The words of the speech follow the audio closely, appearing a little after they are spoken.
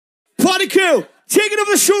Party crew, taking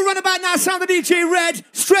over the show runabout now, sound the DJ Red,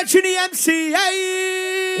 stretching the MC.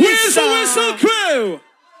 Hey, where's the whistle crew?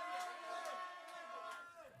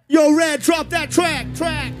 Yo, Red, drop that track.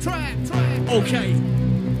 Okay.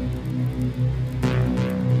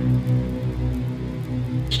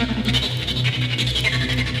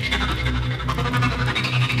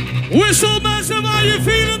 Whistle massive, how you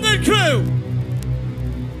feeling then, crew?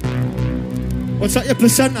 What's that, your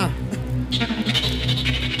placenta?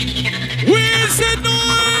 Where's the noise?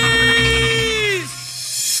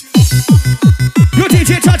 Your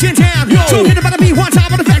DJ touching down. Yo. Talking about the beat one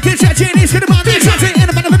time on the fact that stretching is gonna bond. Touching in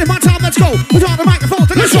about the one time, let's go. Put on the microphone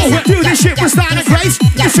to the show. Do this shit with style and grace.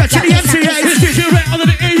 You're stretching the MCA. It's DJ Red under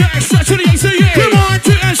the EX, stretching the MCA. Come on.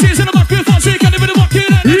 Two MCs in the microphone, so you can't even walk in.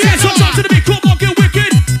 Yes, I'm trying to be cool, walking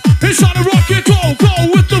wicked. It's on the rocket, go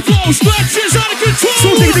with the flow. Stretch is out of control.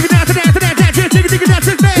 So dig it down to that, dance it, dig it down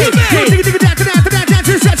to that. Dig it down to that, dance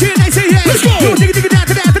it, stretching MCA. Let's go. Dig it down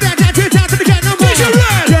to that, dance it, down to the get no more. DJ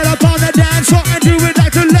Red. Get up on the dance floor and do it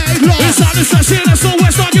like the leg lock. It's time to stretch it, that's the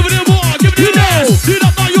West, start giving it more, giving it more. You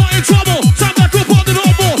know now you're in trouble, time back up on the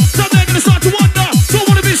normal. Now they're gonna start to wonder, don't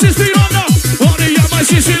wanna be 6 feet under. On the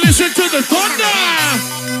MICC, listen to the thunder.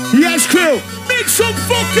 Yes, crew, make some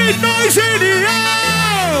fucking noise in the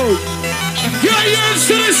air. Get hands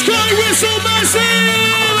to the sky, whistle massive.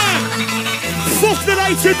 Fuck the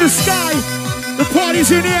lights in the sky. The party's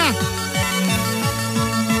in here.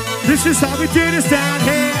 This is how we do this down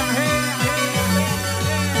here.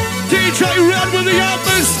 DJ Red with the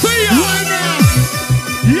atmosphere. Right now.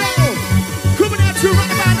 Yo, coming out to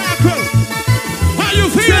right about now, crew. How you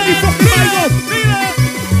Get me feeling? fucking mic up.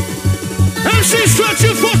 MC Stretch,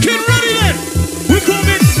 you fucking ready then? We're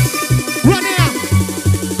coming. Right now.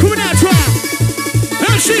 Coming out, try.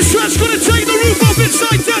 MC Stretch gonna take the roof off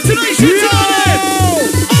inside detonation time.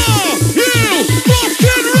 Are you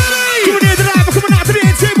fucking ready? Coming in the live, we're coming out to the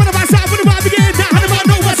inside. When the vibe start, when the vibe begin. Now, how do I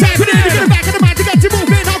know what's happening? You get the back of the mic to get you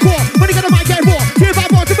moving hardcore. When you got the mic, get more. Give I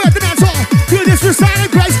want to birth the dance hall. Do this with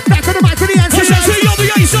silent grace. Back on the mic for the answer. I shall see on the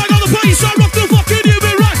A side, on the bass side, rock the fucking you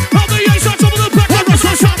been right. On the A side, top of the back. One rush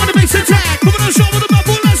on shot with the bass attack. Coming on show with the map,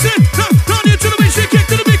 one lesson. Round into the bass, kick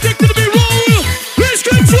to the beat, roll. Let's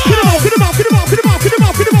control. Get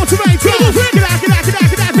them on, to right drive. Get out,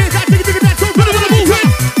 bitch, I think that's so good. Better move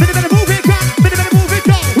it,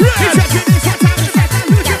 go. It's a kid, it's a time, it's a time.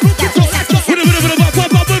 Lose your foot, let's go.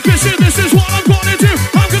 Christian, this is what I'm gonna do.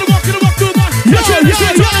 I'm gonna walk the mic. Yo.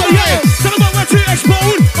 Tell about my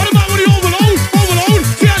T-X-Bone. What about when you overload?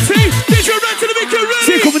 TNT, DJ Red to the beat, get ready.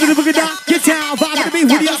 See, coming to the boogie down, get down, vibe to the beat,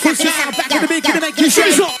 with the upward sound, back to the beat, gonna make you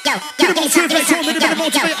shake. Get a motivate, show me the better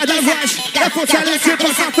motivate, and then rush. That's what I live,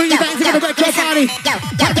 bust out through your veins, you're gonna wreck your body.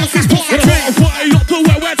 Like that's this part. Way up the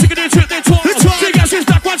way, we're taking it to the top. Big ass is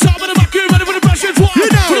back, one time in the back, you ready for the pressure to You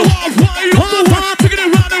know. way up the way, taking it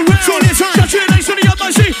round and round. So this time. Touching it, on the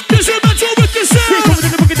MIC, this is mental with the See, sound. coming to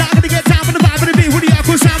the boogie down, gonna get down for the vibe of the beat, with the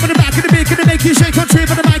upward sound, with the back of the beat, gonna make you shake, contribute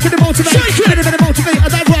for the mic, and the motivate. Shake it. Get a better motivate,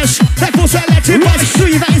 and then rush. That force, that let you rush.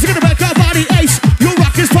 Through your veins, you're gonna wreck your body, ace. You'll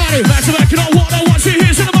rock this party. Back to back, you know what I want, see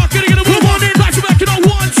here's in the market, you're gonna move on in. Back to back, you know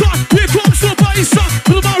one time, here comes the bass up.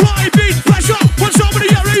 With my right beat, flash up, one time in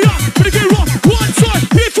the area. Gonna get rock, one time,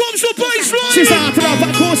 here comes the bass line. She's after that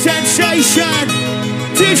backcore sensation.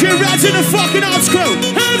 DJ Red's in the fucking arts crew.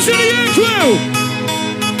 Hands in the air, crew.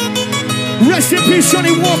 Rest in peace,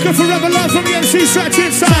 Johnny Walker, forever love from the MC Stretch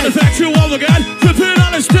inside. Side effect you all again, flipping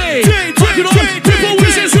on the stage. Breaking on, triple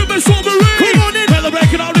wizards, super submarine. Come on in. Hella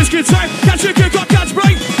breaking on this good time. Catch a kick up, catch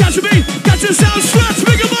break, catch a beat, catch a sound, stretch,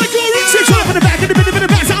 make a mic go Six right. off in the back, in the middle, in the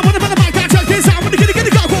back, sound, on the mic, back, check this out, when the kitty get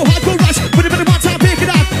go, hardcore rush, with a bit of one time, pick it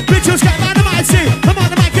up, bitches get on the mic, see, I'm on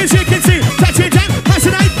the mic, as you can see, touch it down, pass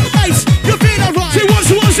it out, ace, you feel alright. She wants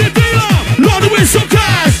to watch the dealer, Lord with some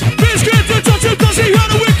cash. Bitch get to touch him, cause he had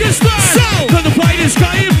a wicked style. So, When the fight is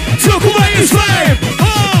game, took away his flame.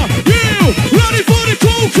 Are you ready for the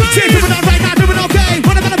cool see, craze? doing all right now, doing okay,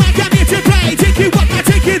 when I'm on the mic, I'm here to play, take you up, I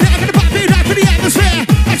take you there, gonna pop it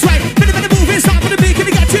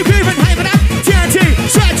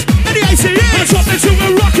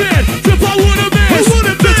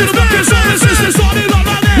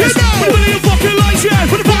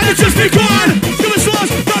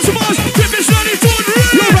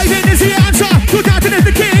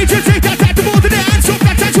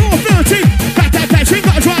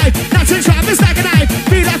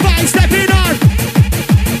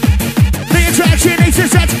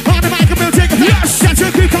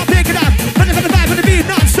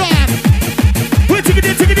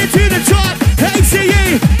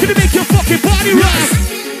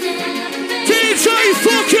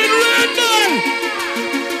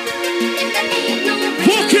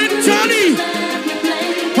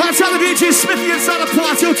DJ Smithy inside the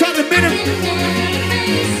party, you'll take the minute.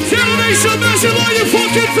 Generation Massive, are you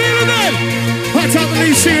fucking feeling it? I tell the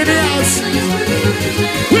Lee C in the house.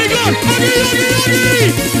 We got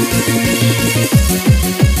Oogie.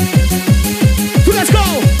 So let's go.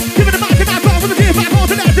 Give it a mic and I go with the gear back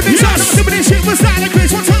on to that. The big sound of this shit was down and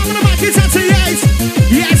Chris. One time on the mic, it's at the 8.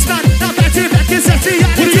 Yes, man. Now back to back, it's at the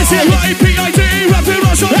 8. What do you say? Right, P.I.D. Rapid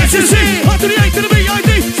Rush on XC. After the 8 to the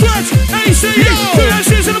B.I.D. Stretch, A.C. Two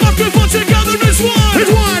S's and a microphone together as one.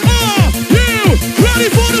 It's one. Are you ready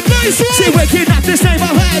for the bass one? See, waking up this name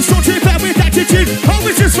of head. So too bad with attitude.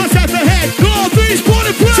 Always just one step ahead. Northeast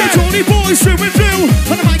Border Play. See, Tony boys through and through.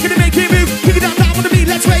 On the mic and they make it move. Pick it up down on the beat,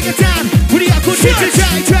 let's break it down. With the alcohol, J.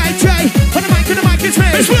 On the mic and the mic, it's me.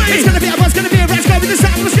 It's gonna be a buzz, gonna be a rash. Go with the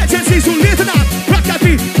sound of the sketch and see. So live it up. Rock that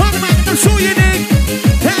beat. On the mic, I'm so unique.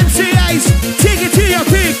 MCAs, take it to your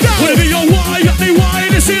peak. Go. Whatever your why, got me why,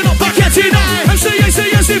 this is not back at you now. MCAs,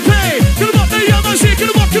 CSCP. Get them up, they are my shit. Get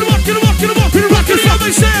them up. Rock it up,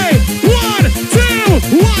 they say. 1,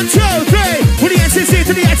 2. 1, 2, 3. With the NCC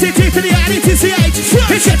to the NCT to the IDTCH.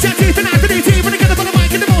 It's your teeth and after the team. When they get up on the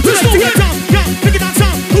mic and the motor. Let's go. Pick it up,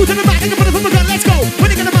 some. Who's in the back? They can put it from the gun. Let's go. When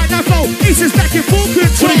they get the mic, now flow. East is back in full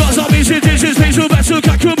control. When you got some easy dishes, please go back to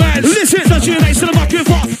the commands. Listen. Touch your legs to the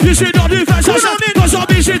microphone. You should not do fast. Got some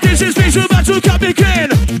easy dishes, please go back to the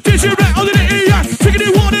begin. Did you rap on the ER? Taking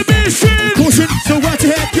it one mission. Caution, so right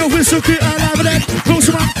ahead. Your whistle clear all over that. Close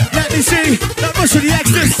them up. Let me see. That much of the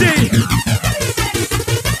ecstasy.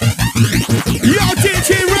 Yo,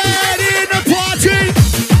 DJ Red in the party.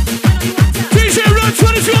 DJ Red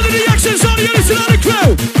 22 under the accents on the Edison on the crew.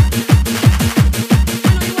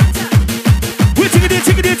 We're taking it.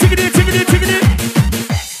 Taking it to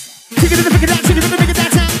pick it out, taking it to make it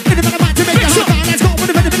that time. Get it on the mic to make it hard. Let's go with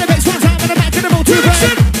the bass one time on the mic and the motor.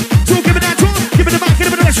 So give it that drum, give it the mic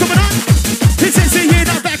and the rest coming on. It's NC here,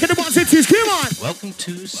 now back in the 1s and 2s. Come on. Welcome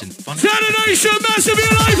to Symphonic. Generation Massive,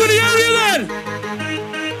 you're live in the area then.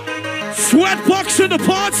 Sweatbox in the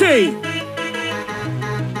party.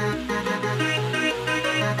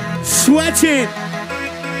 Sweating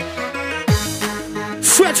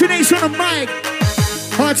Ace on the mic.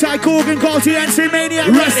 Hard-tight Gorgon, Goldie, NC Mania,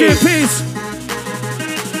 rest in peace.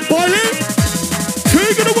 Boiling,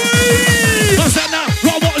 take it away. What's that now?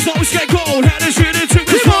 Raw water's not get cold. Had a shit into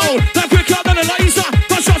this cold. That quick up and a laser.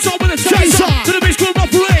 Got shots on with a chaser. To the bitch could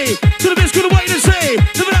operate. To the bitch could wait and see.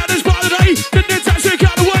 Living out this part of the day. Didn't touch the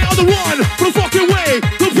cat away on the run. For the fucking way.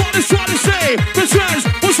 The partner's trying to say. The trans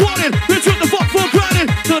was wanted. They took the fuck for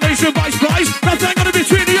granted. The nation vice price. Nothing gonna be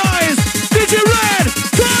between the eyes. DJ Red,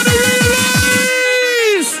 trying to realize.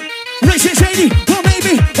 Racing shady, well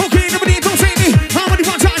maybe. Okay, nobody don't say me. How many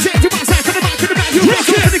one time change your mindset from the back to the back? You rock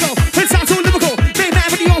it. It sounds so lyrical. Main man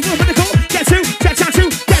with the old political. Get to, get out to,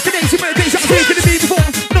 get the nation where they shot. Who could it be before?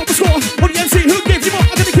 No the score. Or the MC who gave you more?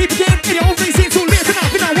 I'm gonna keep it in. In your own face, seems so lit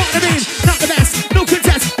enough. You know what I mean? Not the best, no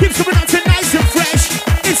contest. Keeps coming out to nice and fresh.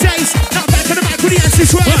 It's Ace, not back to the back with the MC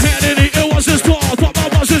swag. My head in it was just close, but my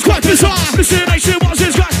was just quite bizarre. The nation was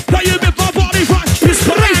just crack. Now you bit my body crack. It's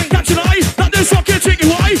correct. Catch an eye. That this rocket ticky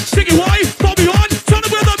why? Bobby on. Trying to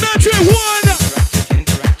wear the magic one.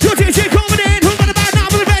 Your DJ coming in. Who's on the back now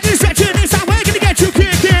with the red is stretching? It's how we're gonna get you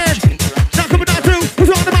kicked in. Now coming down through. Who's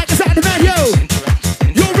on the back inside the video?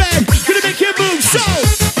 You're red. Gonna make you move. So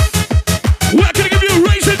we're gonna give you a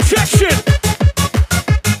raise injection.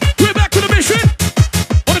 We're back to the mission.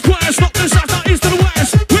 On the quest, not the south, not east to the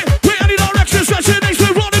west. We're any direction, stretching next.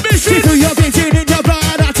 We're on a mission. see through your thinking in your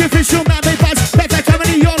blood. Artificial man-made buzz. Let that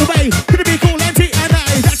comedy all the way. Gonna be cool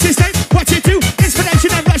MTMA. That's his name. What you do?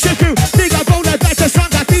 Inspiration and rush your crew. Big up, bowler, better,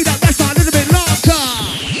 stronger. Feed up, that's a little bit longer.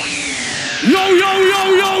 Yo.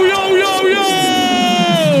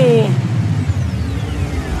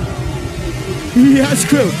 Yes,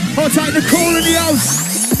 crew. Hold tight the call in the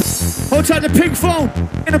house. Hold tight the pink phone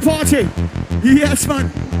in the party. Yes,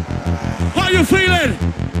 man. How you feeling?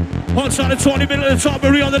 Outside the 20 minutes of the top,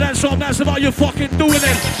 Marie on the dance floor. Massive, how you fucking doing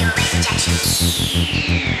it?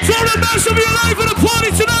 Throw the Massive, you're live for the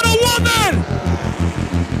party tonight on one then.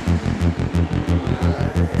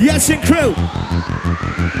 Yes, and crew.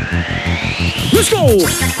 Let's go.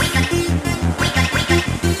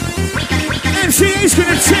 MCA's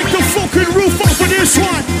gonna take the fucking roof off of this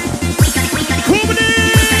one. Coming in.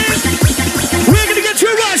 We're gonna get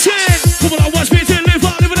you rushing. Come on, West Beach and live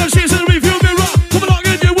out, live in the season, review me rock. Come along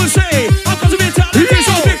and you will say, I've got some mentality,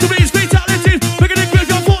 so victories, fatalities. We're gonna grip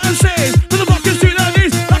your foot and say, to the buckets to their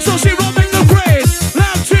knees, like so she won't make the grade.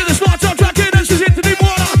 Loud to the smart top tracking and she's into the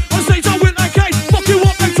water. On stage I win like Kate, fuck you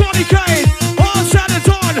up like Johnny Kane. On Saturday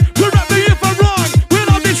dawn, we're at me if I'm wrong. We'll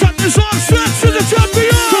not be trapped in song, stretch to the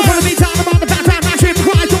champion. Don't wanna be down about the bad time, matching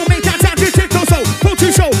pride, don't make that time.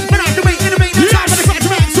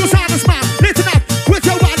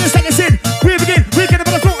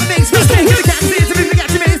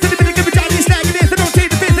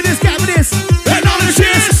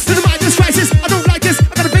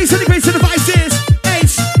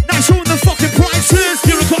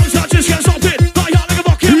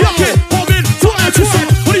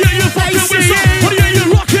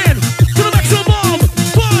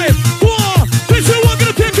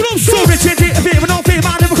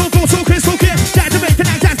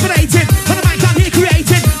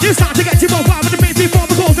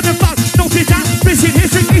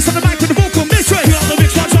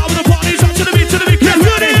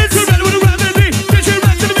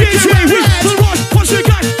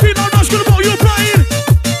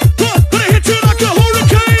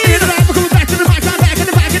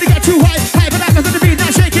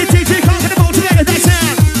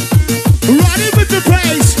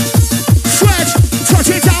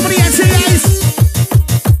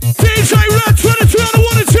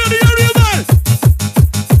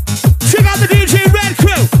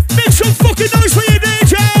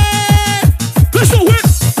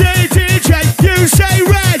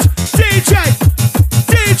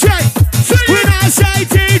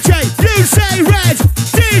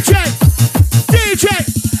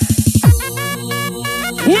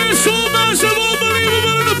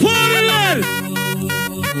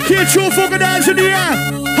 can't throw fucking hands in the air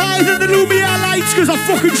higher than the Lumiere lights because I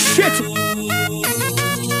fucking shit.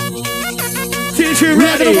 DJ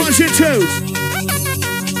Red on the ones and twos.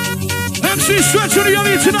 MC Stretch on the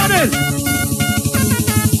audience tonight then.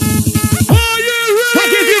 Are you ready? I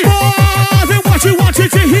give you more than what you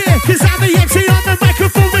wanted to hear, cause I'm the MC on the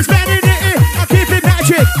microphone that's man in the ear. I keep it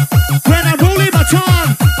magic when I'm rolling my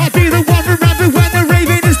tongue. I'll be the one remember when the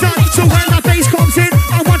raving is done. So when the bass comes in,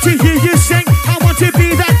 I want to hear you sing. I want to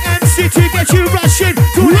be that MC to get you rushing.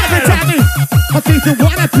 Don't ever doubt me, I think that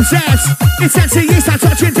what I possess. It's MC, you start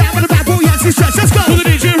touching down with the bad boy MC Stretch. Let's go. To the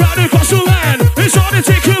DJ right across the land. It's on to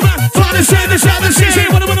take you back. Trying to say this other shit. Say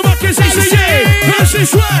what I'm gonna rock and say yeah. MC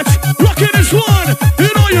Stretch, rocking this one. You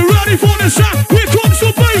know you're ready for the sound. Here comes the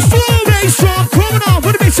bass drum. Bass drum coming on,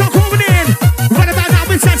 with the bass drum coming in. Right about now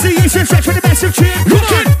it's MC, you should stretch with the massive chin. Come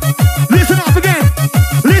on, listen up again.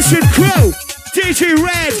 Listen crew, DJ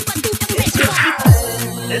Red.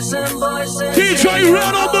 DJ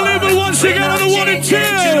Red unbelievable once again on the 1 and 2.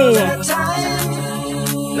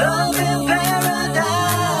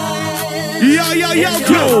 Yo,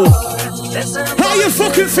 crew. How you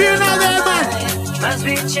fucking feeling out there, man?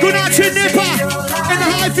 Good night to Nipper and the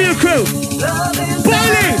Highfield crew.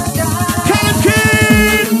 Boiling, Callum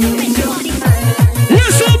King.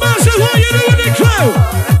 Whistle Massive, how you doing the crew?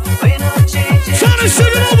 Trying to sing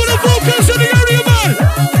it over the vocals in the area, man.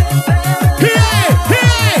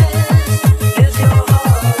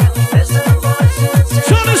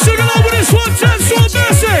 Trying to sing it over this one, dance so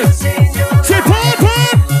massive. Say pop,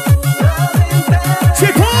 pop.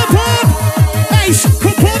 Say pop, pop. Ace,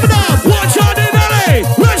 come pop it up. Watch out in LA,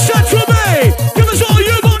 let's shut to me. Give us all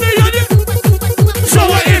your money and you. So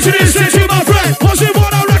I introduce it to my friend. What's it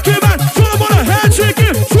what I recommend? Tell them what a hand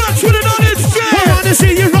shaking, stretch with it on its chin. I wanna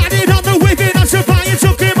see you riding on the whip and I'm so buying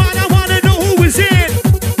something, man. I wanna know who is in.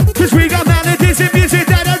 Cause we got melodies and music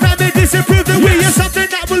that are remedies to prove that we are something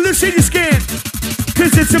that will loosen your skin.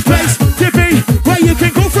 Cause it's a place to be where you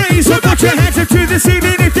can go free. So put your hands up to this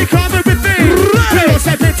evening if you're coming with me. We'll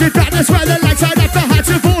step into darkness where the lights are at the hearts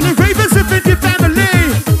of all the ravens of the family.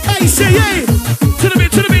 ACA. To the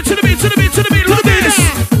beat, to the beat, to the beat, to the beat, to the beat, like this.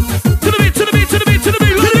 To the beat, to the beat, to the beat, to the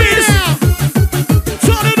beat, like this.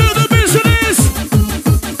 Trying to do the business.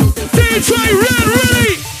 DJ Red, ready?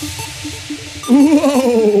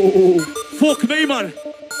 Whoa. Fuck me, man.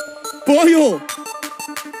 Boyo.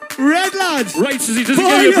 Red lads. Rates as he doesn't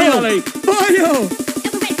give you a penalty. Boyo.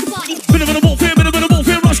 Bit of a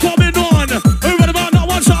warfare, rush coming on. Right about now,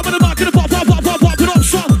 one shot in the back of the pop, it up,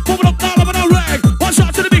 strong. Pop it up, now, I'm in a rag. One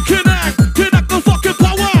shot to the big connect the fucking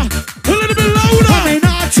power. A little bit louder. I may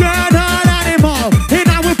not turn on anymore. And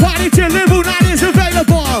I will party till the moonlight is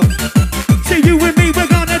available. See you and me, we're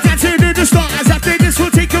gonna dance into the stars. After this,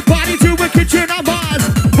 we'll take a party to a kitchen or bars.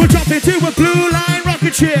 We'll jump into a blue line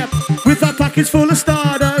rocket ship with our pockets full of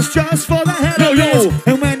stardust just for the hell of it.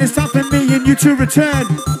 And when it's time for me and you to return,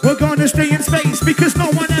 we're gonna stay in space because no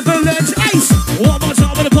one ever learns ace. One more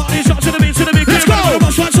time with the party, shot to the beat, Let's go.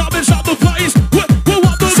 Rush, one shot, inside the place. We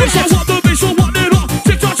want the bass, I want the bass, we want it up.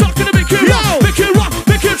 TikTok, talk to the big kid rock, make it rock,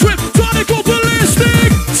 make it trip, trying to go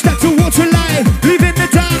ballistic. Step towards the light, live in the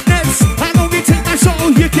darkness. I only take my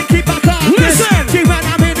soul, you can keep my calmness. Listen. See when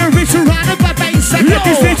I'm in a reach surrounded by bass. I get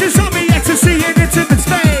these visions on me, ecstasy and intimate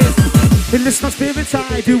space. And listen, my spirit's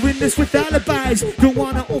high, doing this with alibis. Don't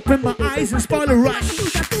wanna open my eyes and spoil a rush.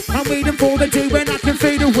 I'm waiting for the day when I can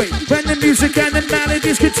fade away, when the music and the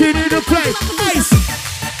melodies continue to play. Ice.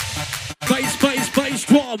 Bass,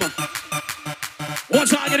 drum. One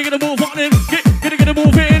time, gonna move on in, gonna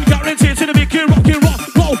move in. Guaranteed to the big kid, rock,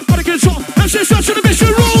 roll, out of control. Let's just start to the mission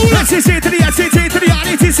roll. Let's just say to the SCT, to the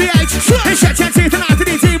RETCH. And shut your teeth and out to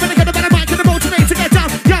the T. When they get a better mic and the motivate to get down.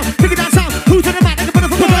 Yo, pick it down, sound. Who's in the mic?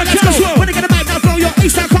 Let's go. When they get a mic, now blow your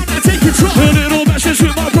ace down, come and take control. A little message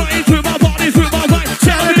through my brain, through my body, through my mind.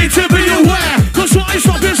 Telling me to be aware. Cause what is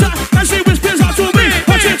up inside, as he whispers out to me.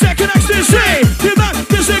 Watch it take an ecstasy. You might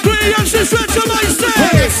disagree, and she's stretch of my stay.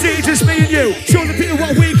 Hey, see, just me and you. Show the people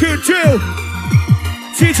what we could do.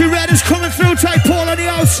 TJ Red is coming through, tight Paul on the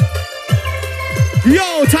house.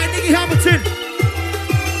 Yo, tight Nicky Hamilton.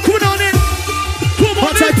 Coming on in. Come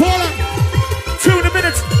on, tight Paula. 2 in a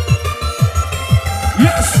minute.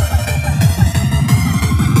 Yes.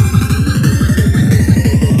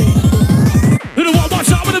 Little one,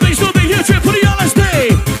 watch out with the bass, don't be here, trip for the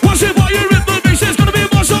LSD. Watch it while you're in the bass, there's gonna be a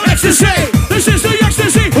bunch of ecstasy. This is the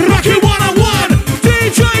ecstasy, rocky one-on-one.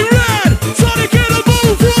 DJ Red, trying to get a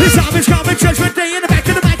move on. This time is coming, judgment day in the back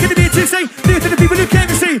of the beat to say, near to the people who can't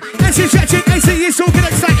see. And she's stretching, AC is so good,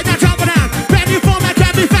 excited, now jumping out. Bend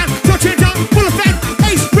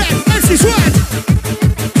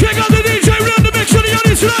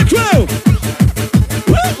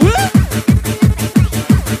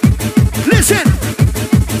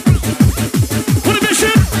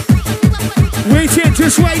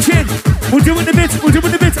doing the bits, we're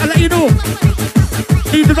doing the bits, I'll let you know.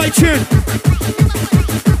 Need the right tune.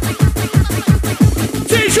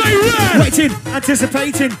 DJ Red! Waiting,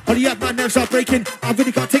 anticipating, hurry up, my nerves are breaking. I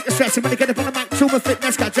really can't take the stress, I'm gonna get up on the mic, show my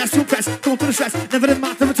fitness, got dressed to impress, don't do the stress, never the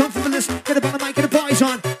mouth, never time for the list. Get up on the mic, get the boys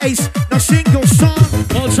on, Ace, now sing your song.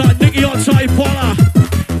 On-side Nicky, on-side Paula.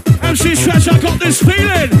 MC Stretch, I got this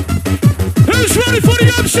feeling. Who's ready for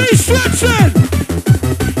the MC Stretch?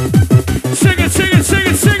 Sing it, sing it, sing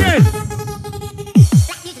it, sing it.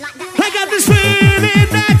 I got this feeling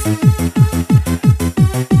that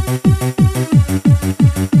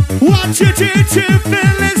what you did to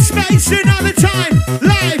fill this space another time,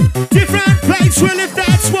 life, different place. Well, if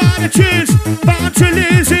that's what I choose, bound to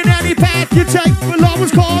lose in any path you take will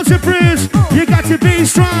always cause a bruise. You got to be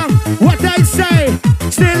strong, what they say.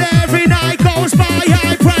 Still every night goes by,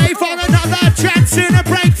 I pray for another chance in a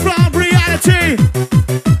break from reality.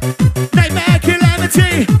 Nightmare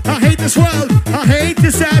calamity, I hate this world, I hate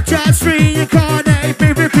this just reincarnate me,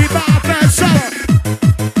 repeat my best song.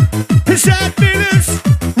 It's sad feelings,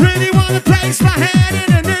 really wanna place my hand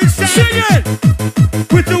in a new song. Sing it!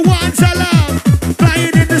 With the ones I love,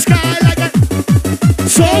 flying in the sky like a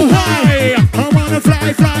So high! I wanna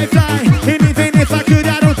fly, fly, fly. And even if I could,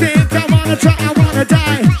 I don't think I wanna try, I wanna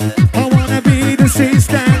die. I wanna be the sea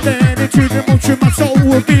standing into the motion, my soul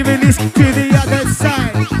will be released to the other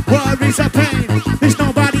side. Worries are pain, there's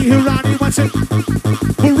nobody who really wants it.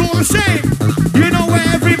 We're all the same, you know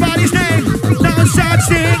everybody's name. No such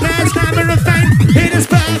thing as glamour and fame. It is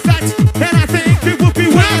perfect, and I think it would be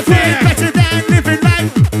worth it. Better than living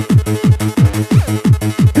life.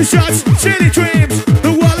 It's just silly dreams.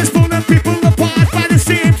 The world is full of people apart by the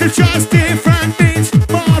seams. It's just different things,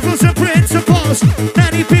 morals and principles.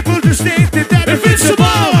 Many people just think that they're invincible.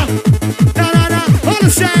 No, no, no, all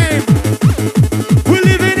the same. We're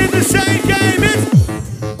living in the same game.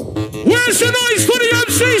 Where's the noise for the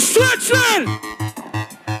MC Stretch then?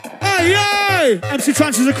 Hey, hey! MC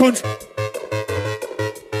Trance is a cunt.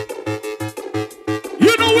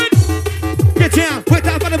 You know it! Get down, put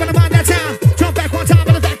that bottom of the mind that town. Jump back one time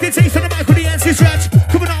on the back, then taste on the mic with the MC Stretch.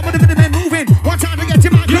 Coming on with the rhythm and moving. One time to get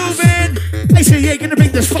your mind moving. They say you ain't gonna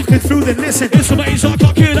bring this fucking through, then listen. It's the maze, I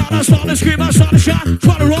can't get out, I start to scream, I start to shout.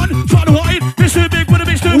 Try to run, try to hide. Mr. Big with a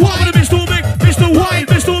Mr. White, with a Mr. Big, Mr. White,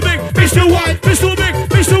 Mr. Big, Mr. White, Mr. Big,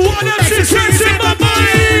 Mr. White. MC Stretch in my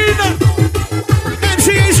mind!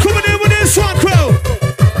 MCA's coming in with his swamp crew.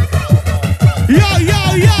 Yo, yo,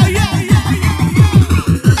 yo, yo, yo, yo.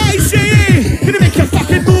 ACE, gonna make your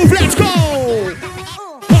fucking move, let's go.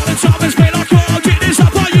 All the time is made like all get this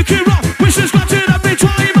up, you can rock. Wishes got it every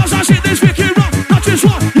time as I sit this wicked rock. Not just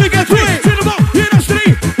one, you get three, to the rock, you know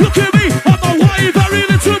three. Look at me, I'm a wave, very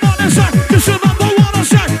little more than sack. Just remember what I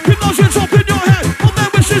said, emotions up in your head. On their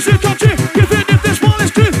wishes you got it, give it if this ball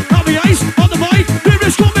is true. I'll be ice on the mic,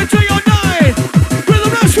 lyrics coming to your night. With the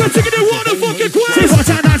rest, we're taking it one fucking quiz. See what's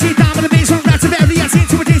on, I see down with the bass on, that's a very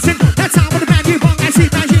intimidating. That's how with the band you bung, I see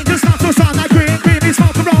that you just not so strong like green, green,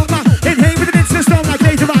 smoke aroma. Inhale with an instant stone like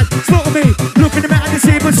laser ride. Smoke on me, look in the man and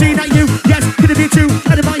see, but see that you, yes, could it be true?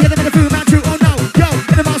 And the mind, yeah, the food man too, oh no, yo,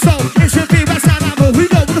 in the mouse soul, it should be West Side Apple. We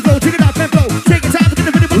go with the flow, take it up and blow. Take your time, get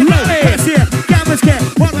the rhythm on the flow. Press here, cameras get,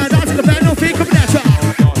 one line, dance in the band, no feet, coming at ya.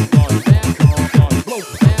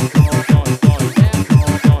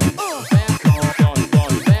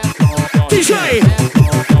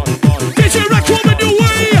 DJ Red coming your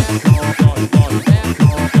way.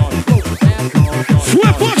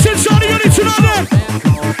 Sweatbox inside the unit tonight.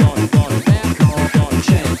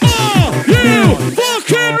 Are you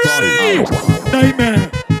fucking ready? Nightmare.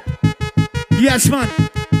 Yes, man.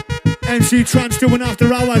 MC Trance doing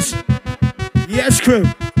after hours. Yes, crew.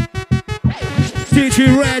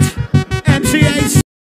 DJ Red, MC Ace.